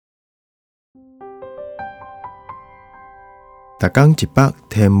逐天一百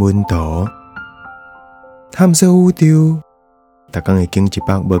天文图，探索宇宙。逐天会经一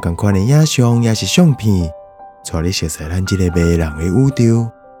百无同款的影像，也是相片，带你熟悉咱这个迷人的宇宙。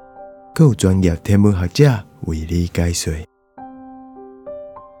更有专业天文学者为你解说。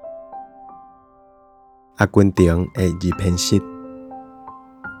阿根廷的日偏食。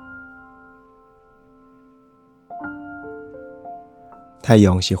太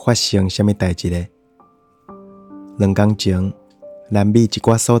阳是发生什么代志呢？2天前，南美一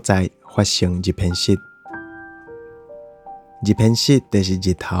寡所在发生日偏食。日偏食就是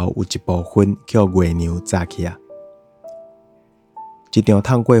日头有一部分叫月亮炸起啊。这张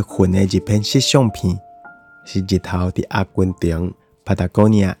透过云的日偏食相片，是日头伫阿根廷帕塔哥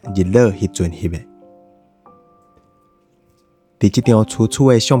尼亚日落迄阵翕的。伫这张粗粗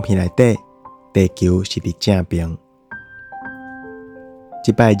的相片内底，地球是伫正边。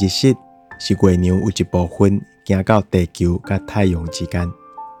这摆日食是月亮有一部分行到地球甲太阳之间。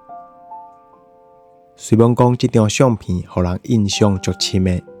虽然讲这张相片互人印象足深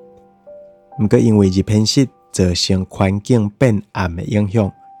的，不过因为日偏食造成环境变暗的影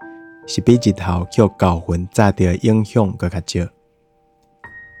响，是比日头叫高云炸掉的影响搁较少。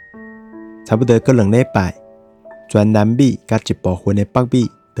差不多过2礼拜，全南美甲一部分的北美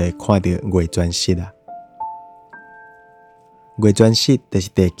就会看到月全食啊。月全食就是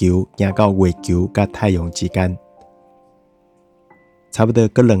地球行到月球甲太阳之间，差不多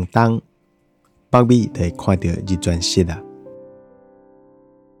过2冬，北美就会看到日全食啊。